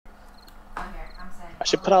I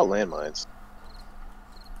should put out landmines.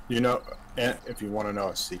 You know, and if you want to know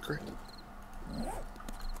a secret,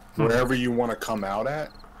 wherever you want to come out at,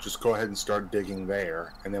 just go ahead and start digging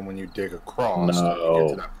there, and then when you dig across, you get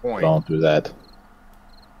to that point. Don't do that.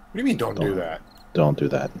 What do you mean don't do that? Don't do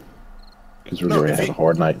that. Because we're going to have a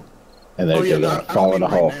hard night. And then you're going to fall in a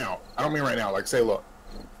hole. I don't mean right now. Like, say, look.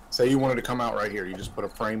 Say you wanted to come out right here. You just put a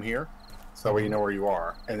frame here, so that way you know where you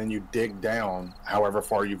are. And then you dig down however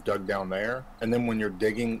far you've dug down there. And then when you're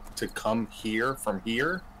digging to come here from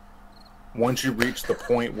here, once you reach the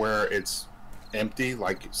point where it's empty,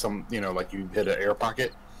 like like you hit an air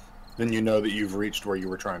pocket, then you know that you've reached where you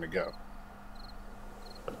were trying to go.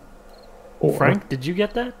 Frank, did you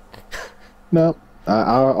get that? No.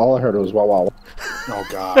 All I heard was wah wah. Oh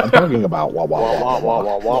God! I'm talking about wah wah wah wah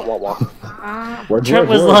wah wah wah wah. Trent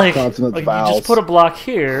was like you just put a block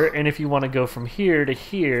here, and if you want to go from here to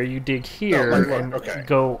here, you dig here and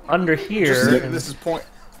go under here. Say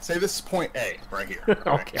this is point A right here.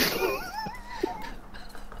 Okay.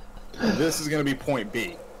 This is going to be point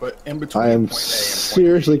B, but in between I am point A and point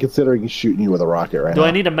seriously considering shooting you with a rocket right now. Do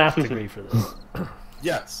I need a math degree for this?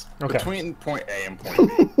 Yes. Okay. Between point A and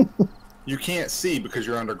point B. You can't see because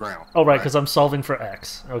you're underground. Oh, right, because I'm solving for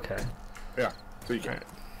X. Okay. Yeah, so you can't.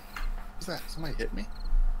 What's that? Somebody hit me?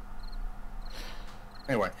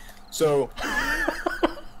 Anyway, so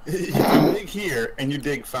you dig here and you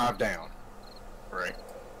dig 5 down, right?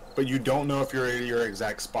 But you don't know if you're at your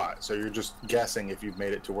exact spot, so you're just guessing if you've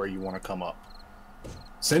made it to where you want to come up.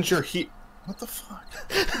 Since you're here... What the fuck?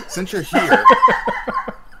 Since you're here,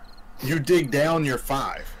 you dig down your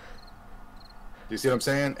 5. You see what I'm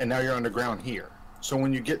saying? And now you're underground here. So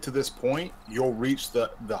when you get to this point, you'll reach the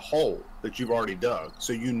hole that you've already dug.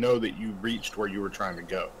 So you know that you reached where you were trying to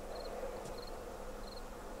go.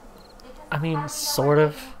 I mean, sort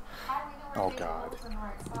of. Oh, God.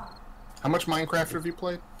 How much Minecraft have you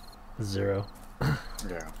played? 0.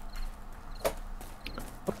 Yeah.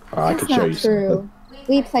 I could show you true.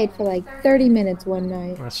 We played for like 30 minutes one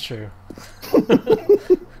night. That's true.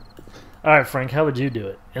 All right, Frank, how would you do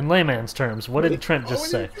it? In layman's terms, what did Trent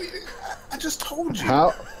just say? I just told you.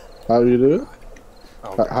 How you do it?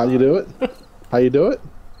 Oh, how you do it? How you do it?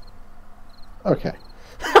 Okay.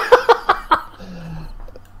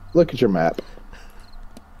 Look at your map.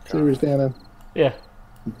 See where you're standing? Yeah.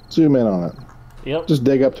 Zoom in on it. Yep. Just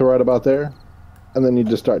dig up to right about there, and then you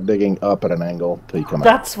just start digging up at an angle till you come out.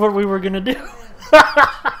 That's what we were gonna do.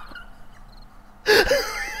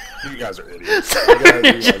 You guys are idiots.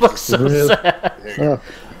 You look so sad.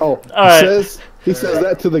 All right. He says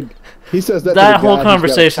that to the. He says that. That to the whole guy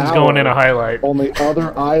conversation's going in a highlight. On the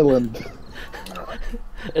other island.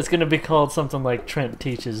 It's gonna be called something like Trent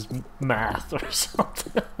teaches math or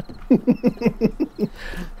something.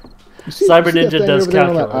 SyberNinja does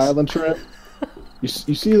calculus. Island, Trent? You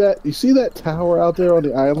see that? You see that tower out there on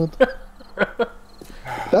the island?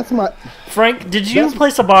 That's my. Frank, did you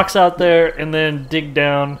place a box out there and then dig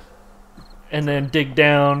down, and then dig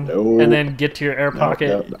down, and then get to your air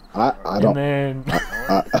pocket? No, I don't. And then.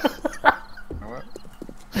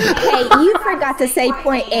 Hey, you forgot to say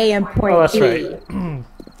point A and point B. Oh, that's right.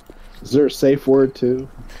 Is there a safe word too?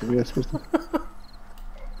 Are we supposed to...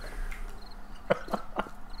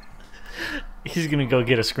 He's gonna go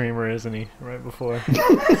get a screamer, isn't he? Right before.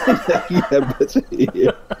 Yeah, but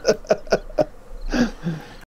yeah.